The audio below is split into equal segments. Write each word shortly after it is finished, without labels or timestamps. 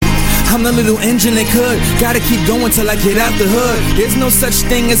I'm the little engine that could. Gotta keep going till I get out the hood. There's no such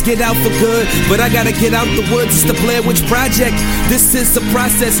thing as get out for good, but I gotta get out the woods. It's the Blair Witch Project. This is the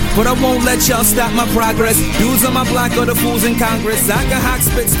process, but I won't let y'all stop my progress. Dudes on my block are the fools in Congress. I got hawk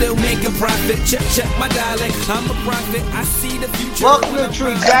spit, still make a profit. Check my dialect. I'm a prophet. I see the future. Welcome to the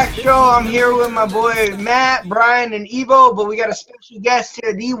True Exact Show. I'm here with my boy Matt, Brian, and Evo, but we got a special guest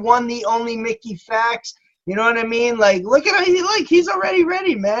here, the one, the only Mickey Factz. You know what I mean? Like, look at how he's already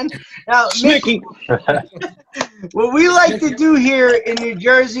ready, man. Now, Mickey, what we like to do here in New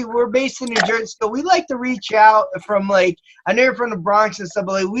Jersey, we're based in New Jersey, so we like to reach out from, like, I know you're from the Bronx and stuff,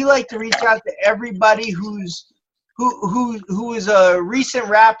 but like, we like to reach out to everybody who is a recent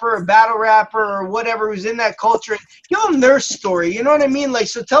rapper, a battle rapper, or whatever, who's in that culture. Give them their story. You know what I mean? Like,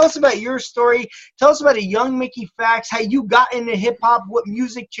 so tell us about your story. Tell us about a young Mickey Factz, how you got into hip hop, what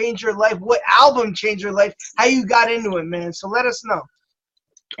music changed your life, what album changed your life, how you got into it, man. So let us know.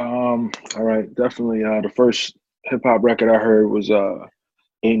 All right, definitely. The first hip hop record I heard was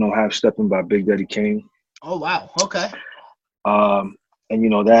 "Ain't No Half Steppin' by Big Daddy Kane. Oh wow, okay. And, you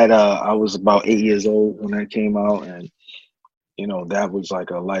know, that I was about 8 years old when that came out. And, you know, that was like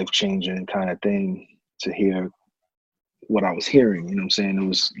a life-changing kind of thing to hear what I was hearing. You know what I'm saying? It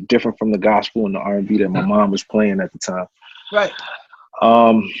was different from the gospel and the R&B that my mom was playing at the time. Right.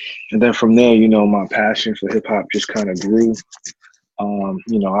 And then from there, you know, my passion for hip-hop just kind of grew. You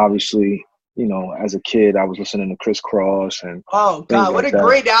know, obviously, you know, as a kid, I was listening to Criss Cross. And oh, God, what a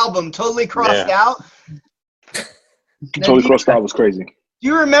great album. Totally Crossed Out. Totally Crossed Out was crazy. Do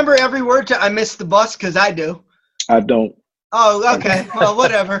you remember every word to I Missed the Bus? Because I do. I don't. Oh, okay. Well,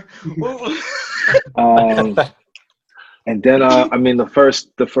 whatever. And then, I mean, the first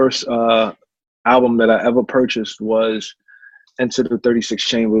album that I ever purchased was Enter the 36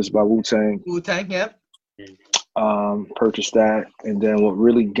 Chambers by Wu-Tang. Wu-Tang, yep. Purchased that. And then what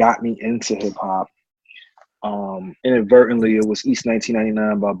really got me into hip-hop, inadvertently, it was East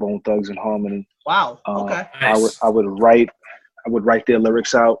 1999 by Bone Thugs and Harmony. Wow, okay. Nice. I would write their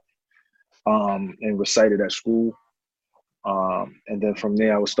lyrics out and recite it at school. And then from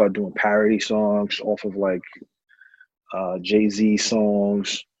there, I would start doing parody songs off of like Jay-Z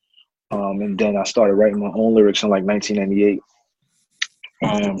songs. And then I started writing my own lyrics in like 1998.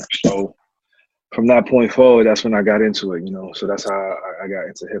 So from that point forward, that's when I got into it, you know. So that's how I got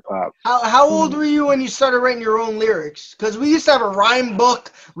into hip hop. How old were you when you started writing your own lyrics? Because we used to have a rhyme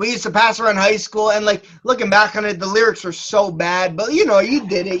book we used to pass around high school, and like looking back on it, the lyrics were so bad. But you know, you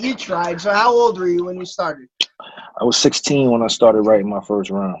did it, you tried. So how old were you when you started? I was 16 when I started writing my first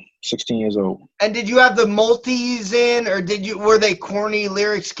rhyme. 16 years old. And did you have the multis in, or were they corny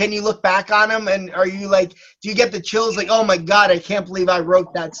lyrics? Can you look back on them, and are you like, do you get the chills like, oh my God, I can't believe I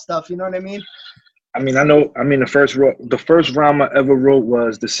wrote that stuff? You know what I mean? The first rhyme I ever wrote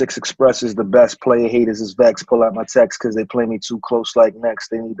was "The Six Express is the best. Player haters is vexed. Pull out my text because they play me too close like next.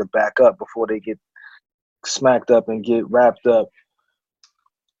 They need to back up before they get smacked up and get wrapped up.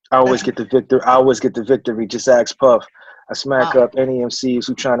 I always get the victory. Just ask Puff. I smack up any MCs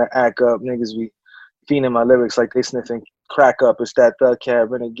who trying to act up. Niggas be feeding my lyrics like they sniffing crack up. It's that thug cat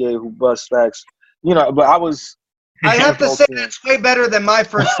renegade who bust facts. You know, but I have to say that's way better than my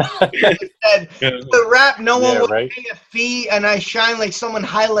first said. The rap, no one would pay a fee, and I shine like someone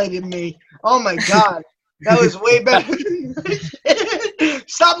highlighted me. Oh my God. That was way better.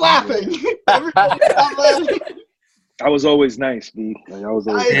 Stop laughing. Everybody stop laughing. I was always nice, B. Like, I was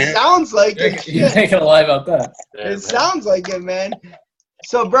always it sounds like it. You ain't gonna lie about that. It sounds like it, man.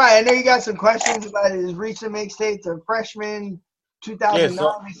 So, Brian, I know you got some questions about his recent mixtape, the freshman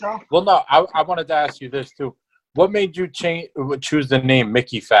 2009. Well, no, I wanted to ask you this too. What made you choose the name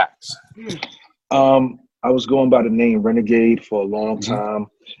Mickey Factz? I was going by the name Renegade for a long time.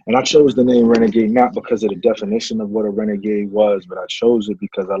 And I chose the name Renegade not because of the definition of what a renegade was, but I chose it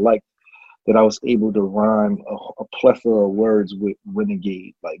because I liked that I was able to rhyme a plethora of words with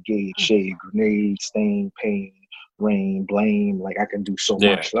renegade, like gauge, shade, grenade, stain, pain, rain, blame. Like I can do so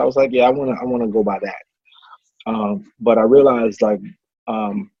much. So I was like, yeah, I wanna go by that. But I realized like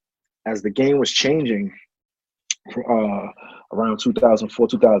as the game was changing around 2004,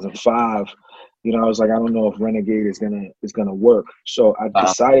 2005, you know, I was like, I don't know if Renegade is gonna work. So I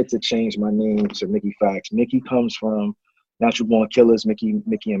decided to change my name to Mickey Factz. Mickey comes from Natural Born Killers, Mickey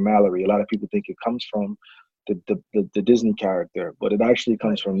and Mallory. A lot of people think it comes from the Disney character, but it actually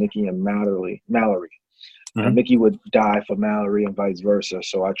comes from Mickey and Mallory. Mickey would die for Mallory and vice versa.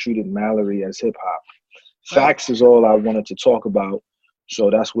 So I treated Mallory as hip hop. Factz is all I wanted to talk about.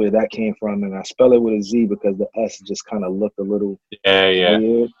 So that's where that came from. And I spell it with a Z because the S just kind of looked a little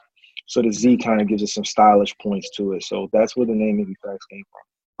weird. So the Z kind of gives it some stylish points to it. So that's where the name Mickey Factz came from.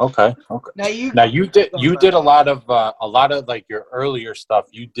 Okay. Okay. Now you did a lot of like your earlier stuff.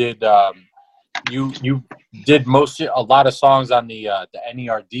 You did you did a lot of songs on the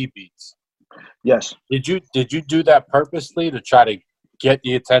NERD beats. Yes. Did you do that purposely to try to get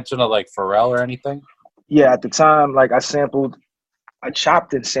the attention of like Pharrell or anything? Yeah, at the time, like I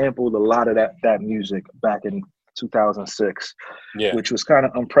chopped and sampled a lot of that music back in 2006, Yeah. which was kind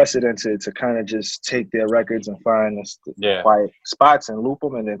of unprecedented to kind of just take their records and find the Yeah. quiet spots and loop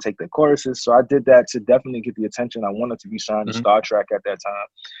them and then take their choruses. So I did that to definitely get the attention. I wanted to be signed to Star Trek at that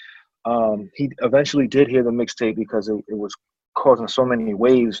time. He eventually did hear the mixtape because it was causing so many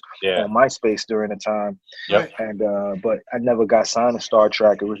waves on MySpace during the time. Yep. And but I never got signed to Star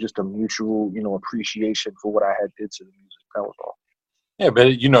Trek. It was just a mutual, appreciation for what I had did to the music. That was all. Yeah, but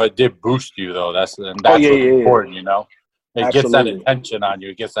it did boost you though. That's what's important, It Absolutely. gets that attention on you.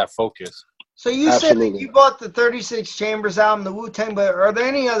 It gets that focus. So you said that you bought the 36 Chambers album, the Wu-Tang, but are there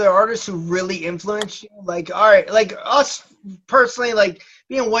any other artists who really influenced you? Like, all right, like us personally, like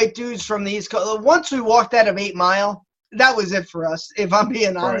being white dudes from the East Coast, once we walked out of 8 Mile, that was it for us, if I'm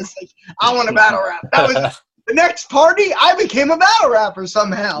being honest. Like, I want to battle rap. That was the next party, I became a battle rapper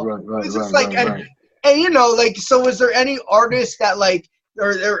somehow. And so was there any artist that like,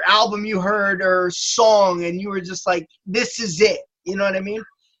 or album you heard or song and you were just like, this is it? You know what I mean?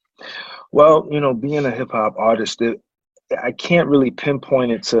 Well, being a hip hop artist, I can't really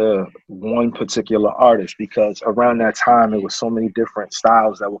pinpoint it to one particular artist because around that time, there was so many different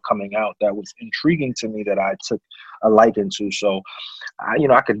styles that were coming out that was intriguing to me that I took a liking to. So,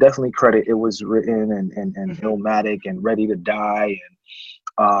 I could definitely credit It Was Written and Illmatic and Ready to Die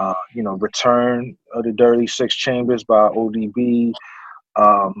and, Return of the Dirty Six Chambers by ODB,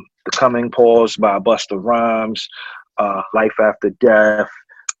 The Coming Pause by Busta Rhymes, Life After Death,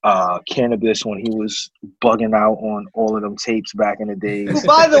 Cannabis when he was bugging out on all of them tapes back in the days.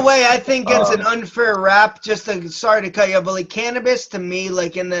 By the way, I think it's an unfair rap. Sorry to cut you off, but like Cannabis to me,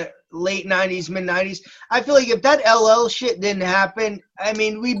 like in the late 90s, mid 90s, I feel like if that LL shit didn't happen, I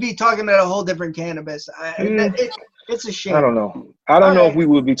mean, we'd be talking about a whole different Cannabis. It's a shame. I don't know. I don't know if we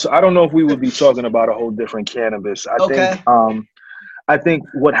would be talking about a whole different Cannabis. I think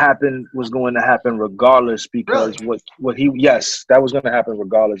what happened was going to happen regardless because that was going to happen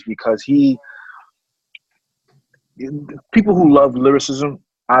regardless because people who love lyricism,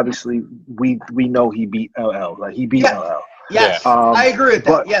 obviously we know he beat LL. Like he beat LL. Yes, I agree with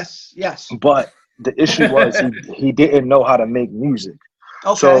that. Yes. But the issue was he didn't know how to make music.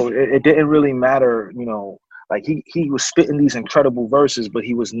 Okay. So it didn't really matter, like he was spitting these incredible verses, but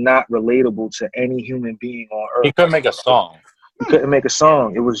he was not relatable to any human being on earth. He couldn't make a song. He couldn't make a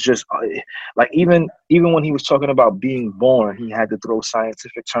song. It was just like even when he was talking about being born, he had to throw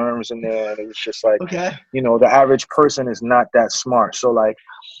scientific terms in there. And it was just like, the average person is not that smart. So like,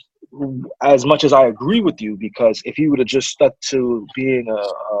 as much as I agree with you, because if he would have just stuck to being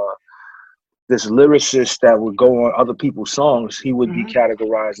this lyricist that would go on other people's songs, he would be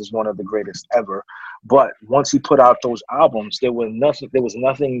categorized as one of the greatest ever. But once he put out those albums, there was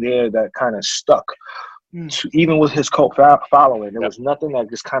nothing there that kind of stuck. Even with his cult following, there was nothing that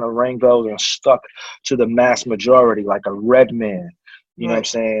just kind of rang bells and stuck to the mass majority, like a Redman. You know what I'm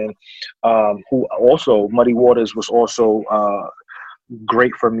saying? Who also Muddy Waters was also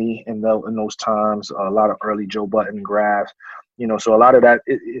great for me in those times. A lot of early Joe Budden graphs. So a lot of that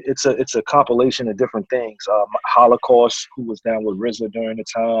it's a compilation of different things. Holocaust, who was down with RZA during the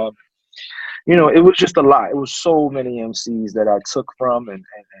time. It was just a lot. It was so many MCs that I took from and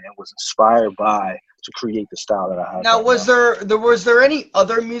was inspired by to create the style that I have. Now, was there any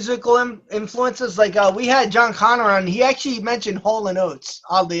other musical influences? Like we had John Connor on. He actually mentioned Hall & Oates,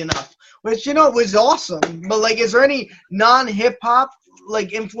 oddly enough, which was awesome. But like, is there any non-hip hop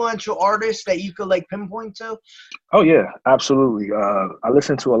like influential artists that you could like pinpoint to? Oh yeah, absolutely. I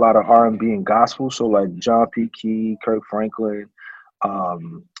listen to a lot of R&B and gospel, so like John P. Key, Kirk Franklin.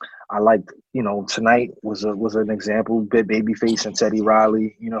 I liked, Tonight was an example. Babyface and Teddy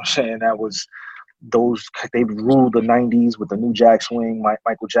Riley. I'm saying that was they ruled the 90s with the New Jack Swing,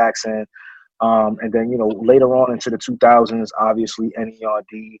 Michael Jackson. And then, later on into the 2000s, obviously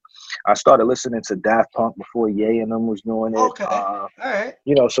NERD. I started listening to Daft Punk before Ye and them was doing it. Okay. All right.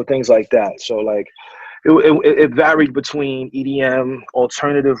 So things like that. So like it varied between EDM,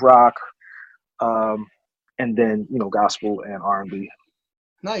 alternative rock, and then, gospel and R&B.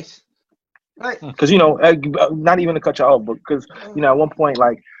 Nice. Right. Because, not even to cut you off, but because, at one point,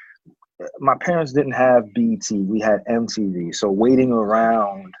 like, my parents didn't have BET. We had MTV. So waiting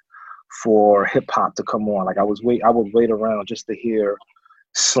around for hip hop to come on, like I would wait around just to hear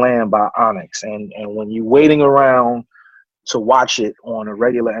Slam by Onyx. And when you're waiting around to watch it on a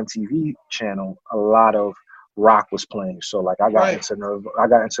regular MTV channel, a lot of rock was playing. So like I got into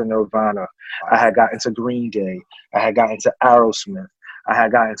Nirvana, I had got into Green Day, I had got into Aerosmith, I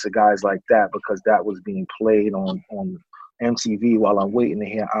had got into guys like that because that was being played on MTV while I'm waiting to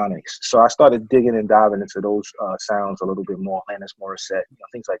hear Onyx. So I started digging and diving into those sounds a little bit more, Alanis Morissette,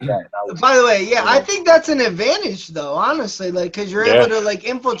 things like that. And by the way, yeah, I think that's an advantage though, honestly, like because you're able to like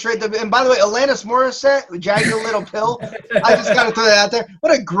infiltrate the. And by the way, Alanis Morissette, Jagged Little Pill, I just gotta throw that out there.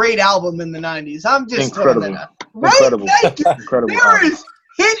 What a great album in the '90s. I'm just throwing that out. Right? Incredible. Thank you. Incredible. There is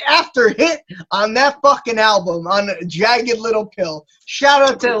hit after hit on that fucking album on Jagged Little Pill. Shout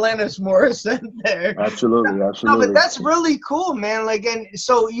out to Alanis Morissette there. Absolutely. No, but that's really cool, man. Like, and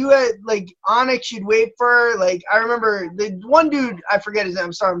so you had like Onyx, you'd wait for, like, I remember the one dude, I forget his name,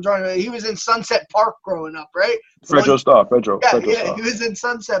 I'm sorry, I'm drawing it. He was in Sunset Park growing up, right? Fredro Starr. Yeah, he was in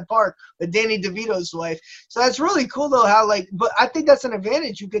Sunset Park with Danny DeVito's wife. So that's really cool though, how like, but I think that's an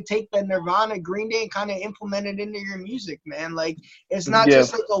advantage. You could take the Nirvana, Green Day and kind of implement it into your music, man. Like, it's not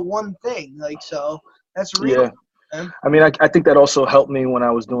just like a one thing. Like, so that's real. Yeah. I mean, I think that also helped me when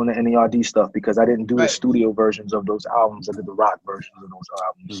I was doing the NERD stuff because I didn't do the studio versions of those albums. I did the rock versions of those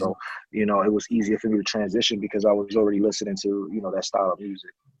albums. So, it was easier for me to transition because I was already listening to, that style of music.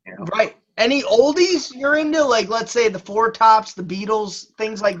 Right. Any oldies you're into? Like, let's say the Four Tops, the Beatles,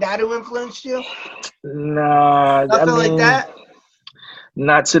 things like that who influenced you? Nah. Nothing like that?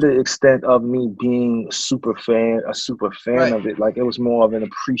 Not to the extent of me being a super fan of it. Like, it was more of an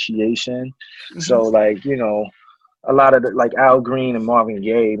appreciation. So, like, a lot of like Al Green and Marvin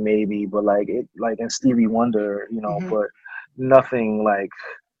Gaye maybe, but and Stevie Wonder, but nothing like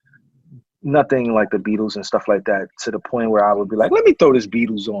the Beatles and stuff like that to the point where I would be like, let me throw this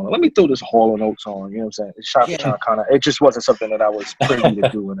Beatles on, let me throw this Hall & Oates on, you know what I'm saying? It just wasn't something that I was privy to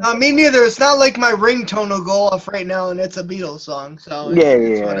do. Me neither. It's not like my ringtone will go off right now and it's a Beatles song. So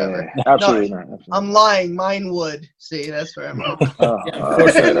it's whatever. Absolutely not. I'm lying. Mine would. See, that's where I'm at.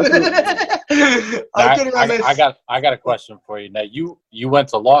 I got a question for you. Now, you went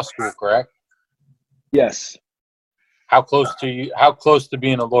to law school, correct? Yes. How close to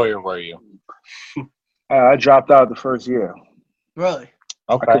being a lawyer were you? I dropped out the first year. Really?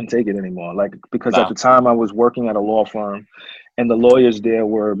 Okay. I couldn't take it anymore. Because at the time I was working at a law firm and the lawyers there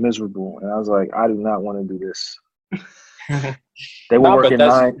were miserable. And I was like, I do not want to do this. They were working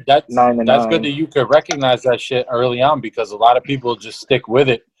nine to nine. That's good that you could recognize that shit early on because a lot of people just stick with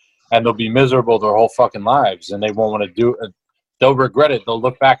it and they'll be miserable their whole fucking lives and they won't want to do it. They'll regret it. They'll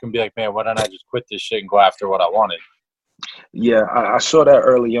look back and be like, man, why don't I just quit this shit and go after what I wanted? Yeah, I saw that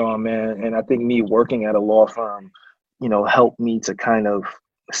early on, man. And I think me working at a law firm, helped me to kind of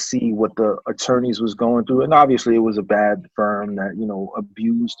see what the attorneys was going through. And obviously it was a bad firm that,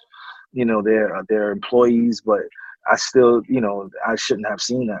 abused, their employees. But I still, I shouldn't have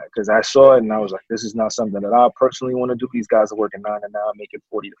seen that because I saw it and I was like, this is not something that I personally want to do. These guys are working 9 to 9, making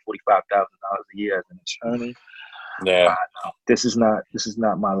 $40,000 to $45,000 a year as an attorney. Yeah, no, this is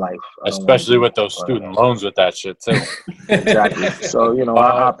not my life. Especially with those student loans with that shit too. Exactly. So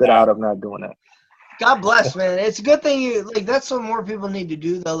I opted out of not doing that. God bless, man. It's a good thing you like. That's what more people need to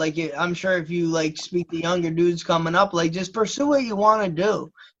do, though. Like, I'm sure if you like speak to younger dudes coming up, like, just pursue what you want to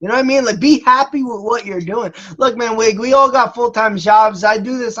do. You know what I mean? Like, be happy with what you're doing. Look, man, Wig, we all got full-time jobs. I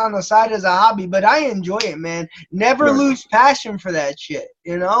do this on the side as a hobby, but I enjoy it, man. Never lose passion for that shit.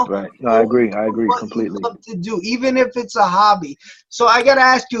 Right. No, I agree completely. What you love to do, even if it's a hobby. So I gotta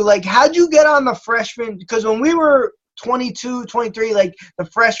ask you, like, how'd you get on the freshman? Because when we were 22, 23, like the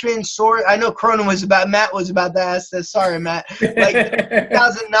freshman sort. I know Matt was about to ask this. Sorry, Matt. Like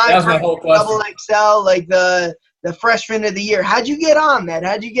 2009 double XL, like the freshman of the year. How'd you get on that?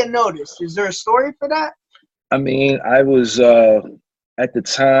 How'd you get noticed? Is there a story for that? I mean, I was at the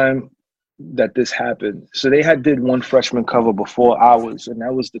time that this happened. So they did one freshman cover before ours, and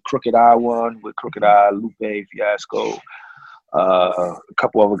that was the Crooked Eye one with Crooked Eye, Lupe Fiasco, a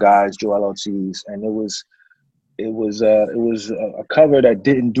couple other guys, Joel Ortiz, and it was a cover that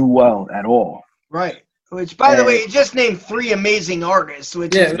didn't do well at all. Right. Which, by the way, you just named 3 amazing artists.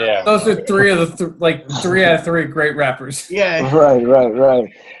 Which those are 3 of the 3 out of 3 great rappers. Yeah. Right.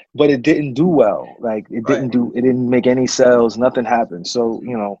 But it didn't do well. Like it didn't make any sales. Nothing happened. So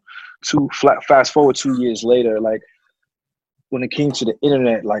fast forward 2 years later, like when it came to the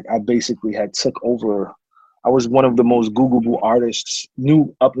internet, like I basically had took over. I was one of the most Googleable artists,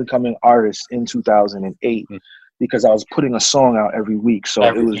 new up and coming artists in 2008. Because I was putting a song out every week. So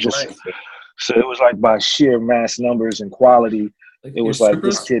it was like by sheer mass numbers and quality, it was like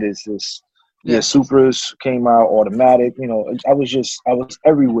this kid is this. Yeah, Supras came out, Automatic. I was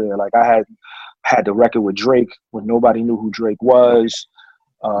everywhere. Like I had had the record with Drake when nobody knew who Drake was.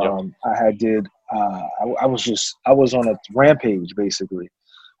 I was on a rampage basically.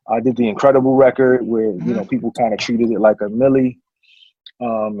 I did the Incredible record where you know people kind of treated it like a Millie,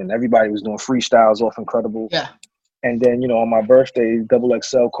 and everybody was doing freestyles off Incredible. Yeah. And then, you know, on my birthday, Double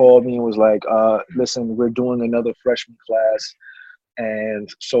XL called me and was like, listen, we're doing another freshman class. And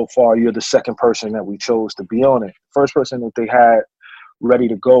so far, you're the second person that we chose to be on it. First person that they had ready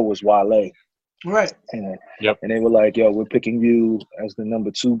to go was Wale. Right. And they were like, yo, we're picking you as the number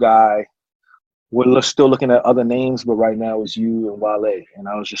 2 guy. We're still looking at other names, but right now it's you and Wale. And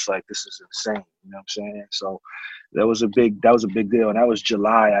I was just like, this is insane. You know what I'm saying? So that was a big deal. And that was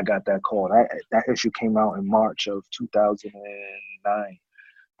July I got that call. That issue came out in March of 2009.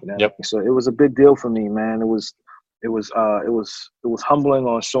 You know? So it was a big deal for me, man. It was humbling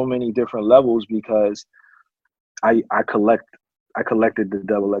on so many different levels because I collected the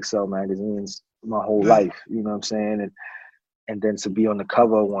Double XL magazines my whole life, you know what I'm saying? And then to be on the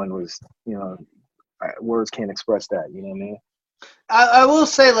cover one was, you know, words can't express that, you know what I mean? I will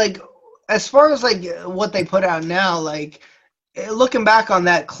say, like, as far as like what they put out now, like looking back on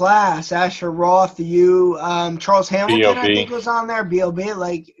that class, Asher Roth, you, Charles Hamilton, B.O.B. I think was on there, B.O.B.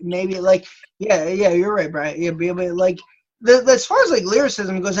 Like maybe like yeah, you're right, Brian. Yeah, B.O.B. Like as far as like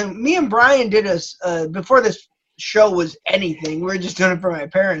lyricism goes, and me and Brian did before this show was anything. We were just doing it for my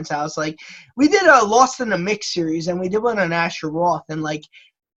parents' house. Like we did a Lost in the Mix series, and we did one on Asher Roth, and like.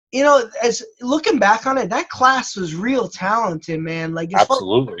 You know, as looking back on it, that class was real talented, man. Like, as far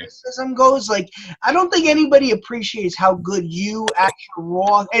as criticism goes, like, I don't think anybody appreciates how good you, Asher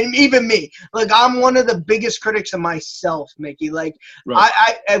Roth, and even me. Like, I'm one of the biggest critics of myself, Mickey. Like,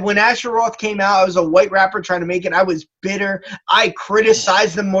 I when Asher Roth came out, I was a white rapper trying to make it. I was bitter. I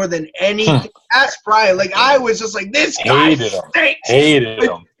criticized them more than anything. Ask Brian. Like, I was just like, this guy stinks. Hated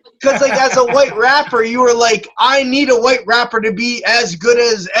him. Because, like, as a white rapper, you were like, I need a white rapper to be as good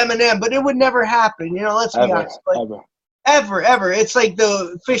as Eminem, but it would never happen. You know, let's be honest. Like, ever. It's like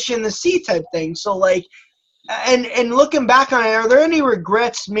the fish in the sea type thing. So, like, and looking back on it, are there any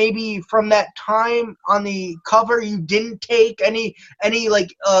regrets maybe from that time on the cover you didn't take? Any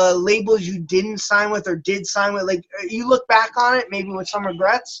like, labels you didn't sign with or did sign with? Like, you look back on it maybe with some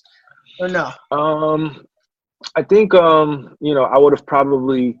regrets or no? I think, you know, I would have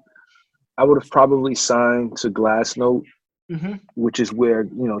probably signed to Glassnote, which is where,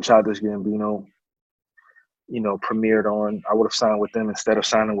 you know, Childish Gambino, you know, premiered on. I would have signed with them instead of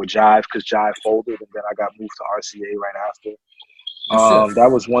signing with Jive because Jive folded, and then I got moved to RCA right after.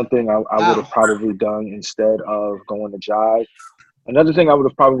 That was one thing I would have probably done instead of going to Jive. Another thing I would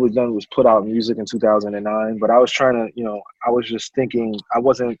have probably done was put out music in 2009, but I was trying to, you know, I was just thinking, I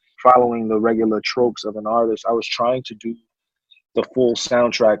wasn't following the regular tropes of an artist. I was trying to do the full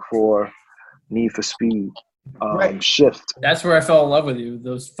soundtrack for Need for Speed, Shift. That's where I fell in love with you,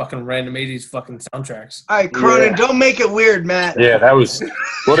 those fucking random 80s fucking soundtracks. All right, Cronin, don't make it weird, Matt. Yeah, that was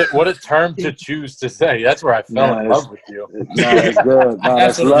what a term to choose to say. That's where I fell in love with you. It's good.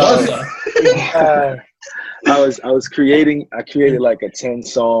 That's what it was, I created like a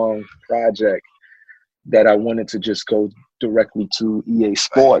 10-song project that I wanted to just go directly to EA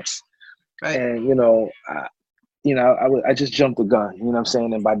Sports. Right. And, you know, I just jumped the gun, you know what I'm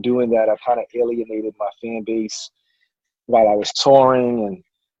saying? And by doing that, I kind of alienated my fan base while I was touring, and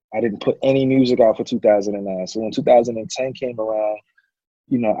I didn't put any music out for 2009. So when 2010 came around,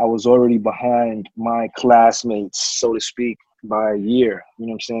 you know, I was already behind my classmates, so to speak, by a year. You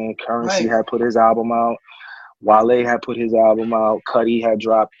know what I'm saying? Currency had put his album out. Wale had put his album out. Cudi had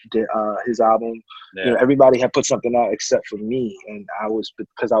dropped his album. Yeah. You know, everybody had put something out except for me, and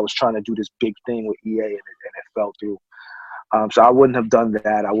because I was trying to do this big thing with EA, and it fell through. So I wouldn't have done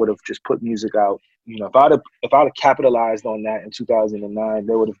that. I would have just put music out. You know, if I'd have capitalized on that in 2009,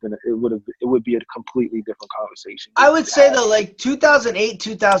 it would be a completely different conversation. I would say though, like 2008,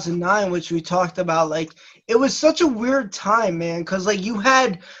 2009, which we talked about, like it was such a weird time, man. Because like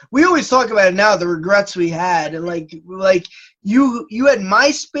we always talk about it now, the regrets we had, and like you had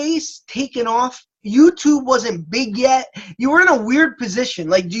MySpace taken off. YouTube wasn't big yet. You were in a weird position.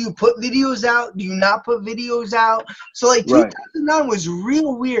 Like, do you put videos out? Do you not put videos out? So, like, 2009 was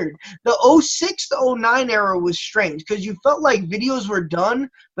real weird. The 06 to 09 era was strange because you felt like videos were done,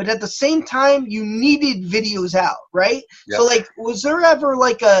 but at the same time, you needed videos out, right? Yep. So, like, was there ever,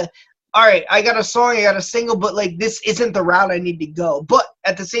 like, all right, I got a song, I got a single, but, like, this isn't the route I need to go. But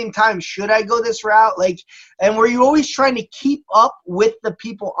at the same time, should I go this route? Like, and were you always trying to keep up with the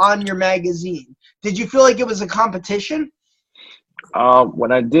people on your magazine? Did you feel like it was a competition?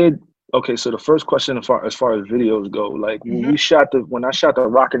 When I did Okay, so the first question, as far as videos go, like when I shot the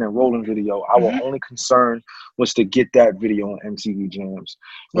Rockin' and Rollin' video, our only concern was to get that video on MTV Jams.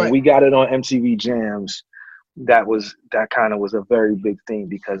 When we got it on MTV Jams, that kind of was a very big thing,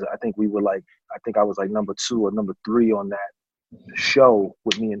 because I think I was like number 2 or number 3 on that show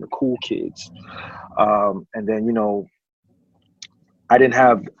with me and the Cool Kids. And then, you know, I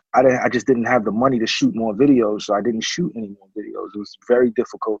just didn't have the money to shoot more videos, so I didn't shoot any more videos. It was very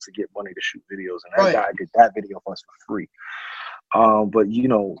difficult to get money to shoot videos, and that guy did that video for us for free. But you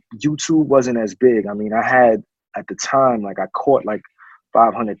know, YouTube wasn't as big. I mean, I had at the time, like, I caught like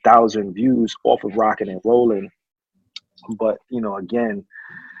 500,000 views off of Rockin' and Rollin', but you know, again,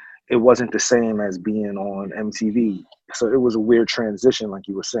 it wasn't the same as being on MTV. So it was a weird transition, like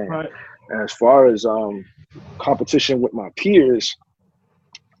you were saying. Right. And as far as competition with my peers,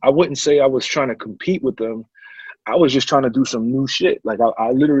 I wouldn't say I was trying to compete with them. I was just trying to do some new shit. Like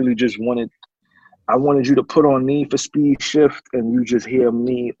I literally just wanted you to put on Need for Speed Shift and you just hear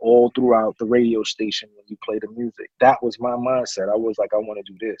me all throughout the radio station when you play the music. That was my mindset. I was like, I want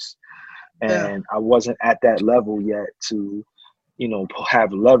to do this. And I wasn't at that level yet to, you know,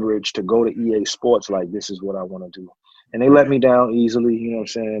 have leverage to go to EA Sports like, this is what I want to do. And they let me down easily, you know what I'm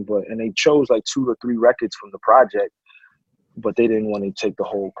saying? And they chose like 2 or 3 records from the project, but they didn't want to take the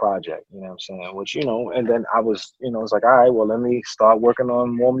whole project, you know what I'm saying? Which, you know, and then I was, you know, it's like, all right, well, let me start working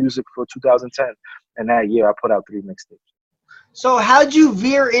on more music for 2010. And that year I put out 3 mixtapes. So how'd you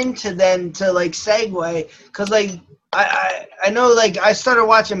veer into then to like segue? Because like, I know, like, I started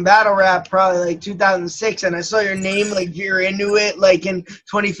watching battle rap probably like 2006, and I saw your name like veer into it like in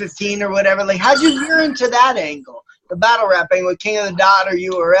 2015 or whatever. Like, how'd you veer into that angle, the battle rap angle with King of the Dot or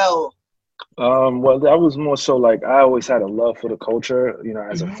URL? Well, that was more so like I always had a love for the culture, you know,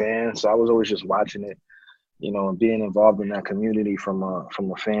 as a fan. So I was always just watching it, you know, and being involved in that community from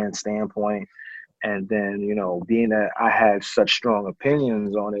a fan standpoint. And then, you know, being that I had such strong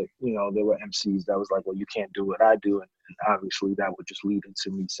opinions on it, you know, there were MCs that was like, well, you can't do what I do. And obviously that would just lead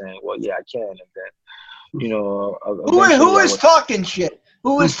into me saying, well, yeah, I can. And then, you know, who is talking shit?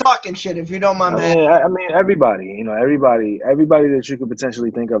 Who is talking shit, if you don't mind me? I mean, everybody, you know, everybody that you could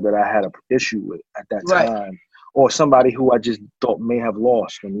potentially think of that I had an issue with at that time, or somebody who I just thought may have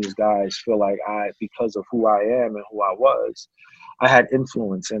lost when these guys feel like because of who I am and who I was, I had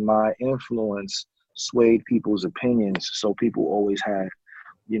influence, and my influence swayed people's opinions. So people always had,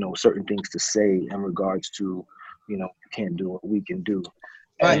 you know, certain things to say in regards to, you know, you can't do what we can do.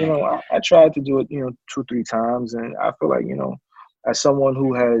 And, you know, I tried to do it, you know, 2, 3 times. And I feel like, you know, as someone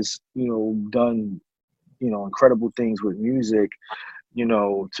who has, you know, done, you know, incredible things with music, you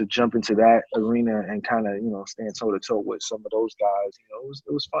know, to jump into that arena and kind of, you know, stand toe to toe with some of those guys, you know,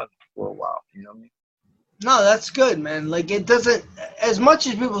 it was fun for a while, you know what I mean? No, that's good, man. Like, it doesn't, as much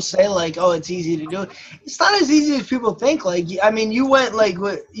as people say, like, oh, it's easy to do, it's not as easy as people think. Like, I mean, you went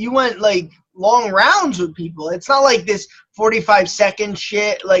long rounds with people. It's not like this 45-second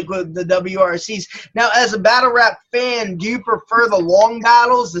shit like with the WRCs. Now, as a battle rap fan, do you prefer the long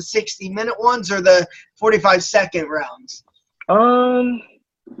battles, the 60-minute ones, or the 45-second rounds?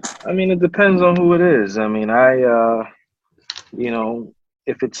 I mean, it depends on who it is. I mean, you know,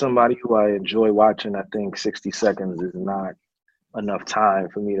 if it's somebody who I enjoy watching, I think 60 seconds is not enough time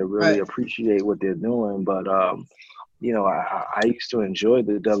for me to really appreciate what they're doing. But, you know, I used to enjoy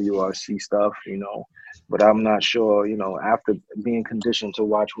the WRC stuff, you know, but I'm not sure, you know, after being conditioned to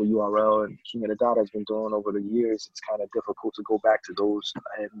watch what URL and King of the Dot has been doing over the years, it's kind of difficult to go back to those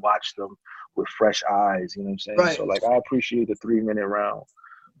and watch them with fresh eyes, you know what I'm saying? Right. So, like, I appreciate the 3-minute round,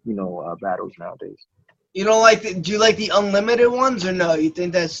 you know, battles nowadays. You don't like do you like the unlimited ones, or no? You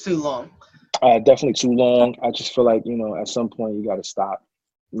think that's too long? Definitely too long. I just feel like, you know, at some point you got to stop.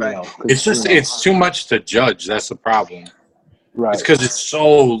 Right. Know, it's just, it's too much to judge. That's the problem. Right. It's because it's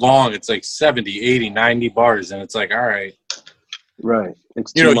so long. It's like 70, 80, 90 bars. And it's like, all right. Right.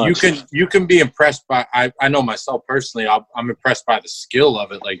 It's you know, much. you can be impressed by, I know myself personally, I'm impressed by the skill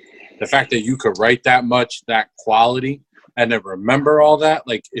of it. Like the fact that you could write that much, that quality, and then remember all that,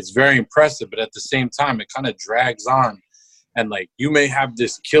 like, it's very impressive. But at the same time, it kind of drags on. And, like, you may have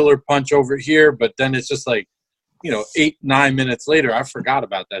this killer punch over here, but then it's just like, you know, 8-9 minutes later, I forgot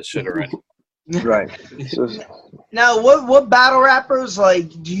about that shit already. Right. Now, what battle rappers,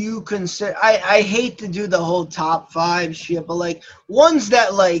 like, do you consider? I hate to do the whole top 5 shit, but, like, ones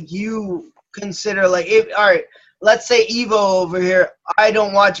that, like, you consider, like, all right, let's say Evo over here, I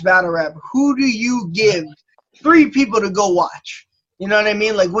don't watch battle rap. Who do you give 3 people to go watch? You know what I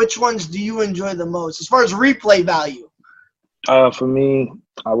mean? Like, which ones do you enjoy the most as far as replay value? For me,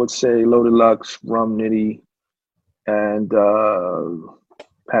 I would say Loaded Lux, Rum Nitty, and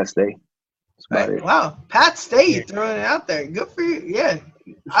Pat Stay. That's about Right. it. Wow, Pat Stay, you throwing it out there. Good for you. Yeah,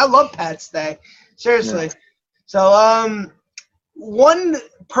 I love Pat Stay. Seriously. Yeah. So, one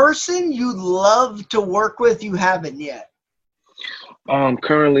person you'd love to work with you haven't yet.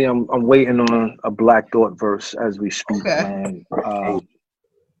 Currently, I'm waiting on a Black Thought verse as we speak, Okay. man.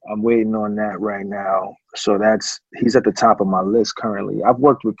 I'm waiting on that right now. So he's at the top of my list currently. I've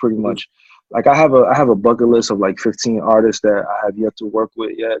worked with pretty much, like I have a bucket list of like 15 artists that I have yet to work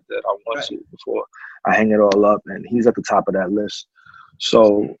with yet that I want to before I hang it all up, and he's at the top of that list.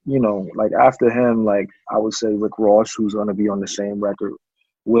 So, you know, like after him, like I would say Rick Ross, who's gonna be on the same record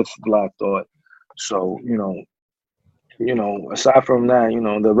with Black Thought. So, you know, aside from that, you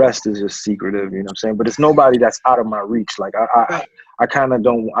know, the rest is just secretive, you know what I'm saying? But it's nobody that's out of my reach. Like I kind of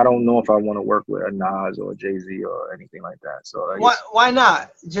don't know if I want to work with a Nas or a Jay-Z or anything like that. So Why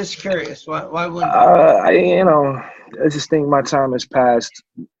not? Just curious. Why wouldn't I just think my time has passed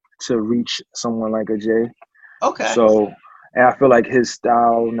to reach someone like a Jay. Okay. So, and I feel like his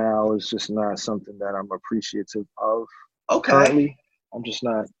style now is just not something that I'm appreciative of. Okay. Currently, I'm just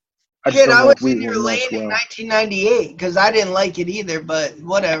not. Shit, I was in your lane in 1998 because I didn't like it either, but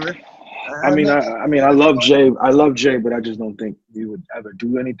whatever. I mean, I love Jay. But I just don't think we would ever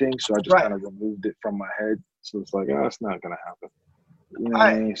do anything. So I just kind of removed it from my head. So it's like, it's not gonna happen. You know what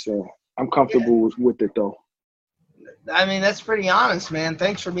I mean? So I'm comfortable with it though. I mean, that's pretty honest, man.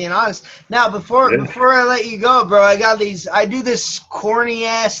 Thanks for being honest. Now, before I let you go, bro, I do this corny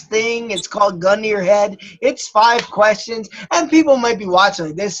ass thing. It's called Gun to Your Head. It's 5 questions, and people might be watching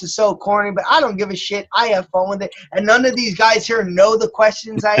like, this is so corny, but I don't give a shit. I have fun with it, and none of these guys here know the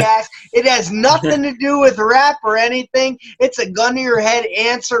questions I ask. It has nothing to do with rap or anything. It's a gun to your head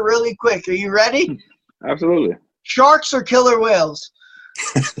answer really quick. Are you ready? Absolutely. Sharks or killer whales?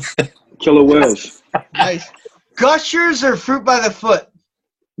 Killer whales. Nice. Gushers or fruit by the foot?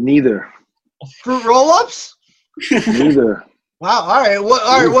 Neither. Fruit roll-ups? Neither. Wow. All right.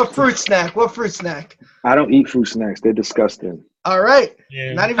 What fruit snack? What fruit snack? I don't eat fruit snacks. They're disgusting. All right.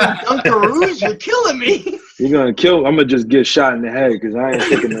 Yeah. Not even Dunkaroos. You're killing me. You're gonna kill. I'm gonna just get shot in the head because I ain't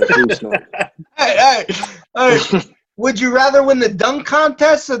taking that fruit snack. All right. Would you rather win the dunk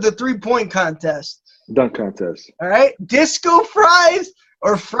contest or the 3-point contest? Dunk contest. All right. Disco fries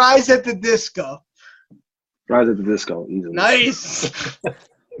or fries at the disco? Fries at the disco, easily. Nice.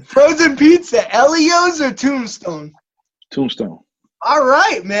 Frozen pizza, Elio's or Tombstone? Tombstone. All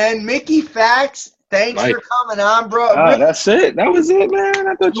right, man. Mickey Facts, thanks for coming on, bro. That's it. That was it, man.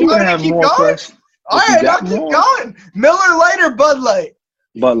 I thought you were going to have more questions. All right, I'll keep going. Miller Lite or Bud Light?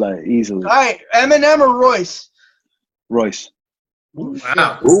 Bud Light, easily. All right, Eminem or Royce? Royce.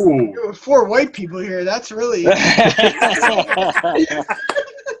 Wow. Ooh. There were 4 white people here. That's really...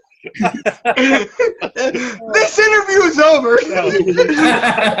 This interview is over.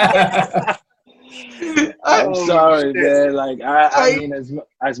 I'm sorry, man. Like I mean,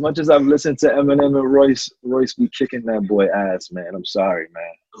 as much as I've listened to Eminem and Royce be kicking that boy ass, man. I'm sorry,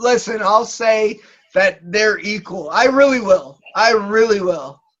 man. Listen, I'll say that they're equal. I really will.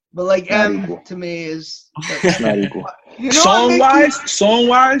 But like M to me is it's not equal. You know song wise,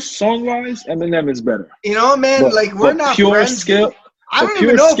 Eminem is better. You know, man. But, like we're not pure friends. skill. I don't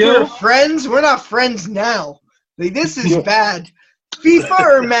even know if we're friends. We're not friends now. Like this is bad. FIFA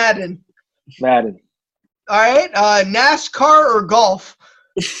or Madden? Madden. All right. NASCAR or golf?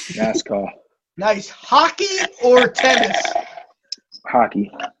 NASCAR. Nice. Hockey or tennis? Hockey.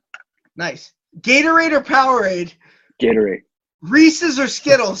 Nice. Gatorade or Powerade? Gatorade. Reese's or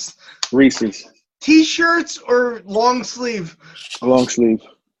Skittles? Reese's. T-shirts or long sleeve? Long sleeve.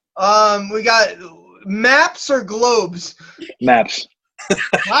 We got maps or globes? Maps.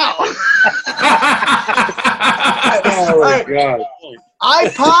 Wow. Oh my god.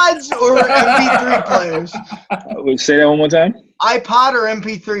 iPods or MP3 players? Would say that one more time? iPod or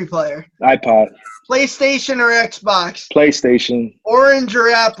MP3 player? iPod. PlayStation or Xbox? PlayStation. Orange or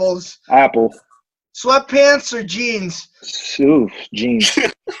apples? Apple. Sweatpants or jeans? Ooh, jeans.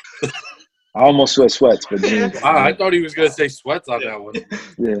 I almost wear sweats, but jeans. Wow, I thought he was gonna say sweats on that one.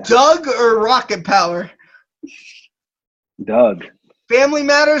 Yeah. Doug or Rocket Power? Doug. Family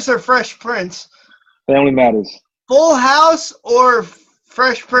Matters or Fresh Prince? Family Matters. Full House or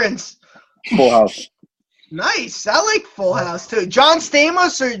Fresh Prince? Full House. Nice. I like Full House too. John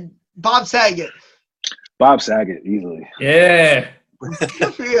Stamos or Bob Saget? Bob Saget, easily. Yeah.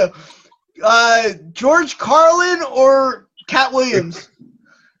 Good for you. George Carlin or Cat Williams?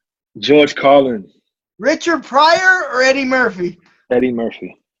 George Carlin. Richard Pryor or Eddie Murphy? Eddie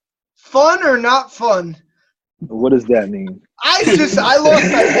Murphy. Fun or not fun? What does that mean? I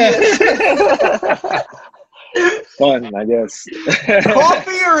lost my ideas. Fun, I guess.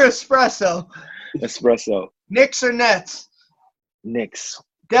 Coffee or espresso? Espresso. Knicks or Nets? Knicks.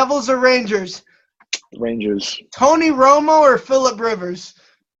 Devils or Rangers? Rangers. Tony Romo or Phillip Rivers?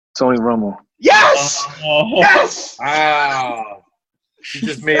 Tony Romo. Yes! Oh, Yes! wow. You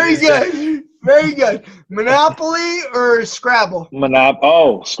just made Very me good. Very good. Monopoly or Scrabble?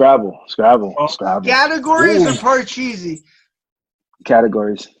 Scrabble. Scrabble. Scrabble. Categories or Ooh. Parcheesi?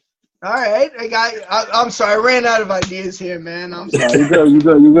 Categories. All right. I'm sorry. I ran out of ideas here, man. I'm sorry. No, you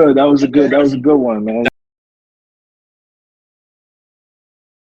good. That was a good one, man.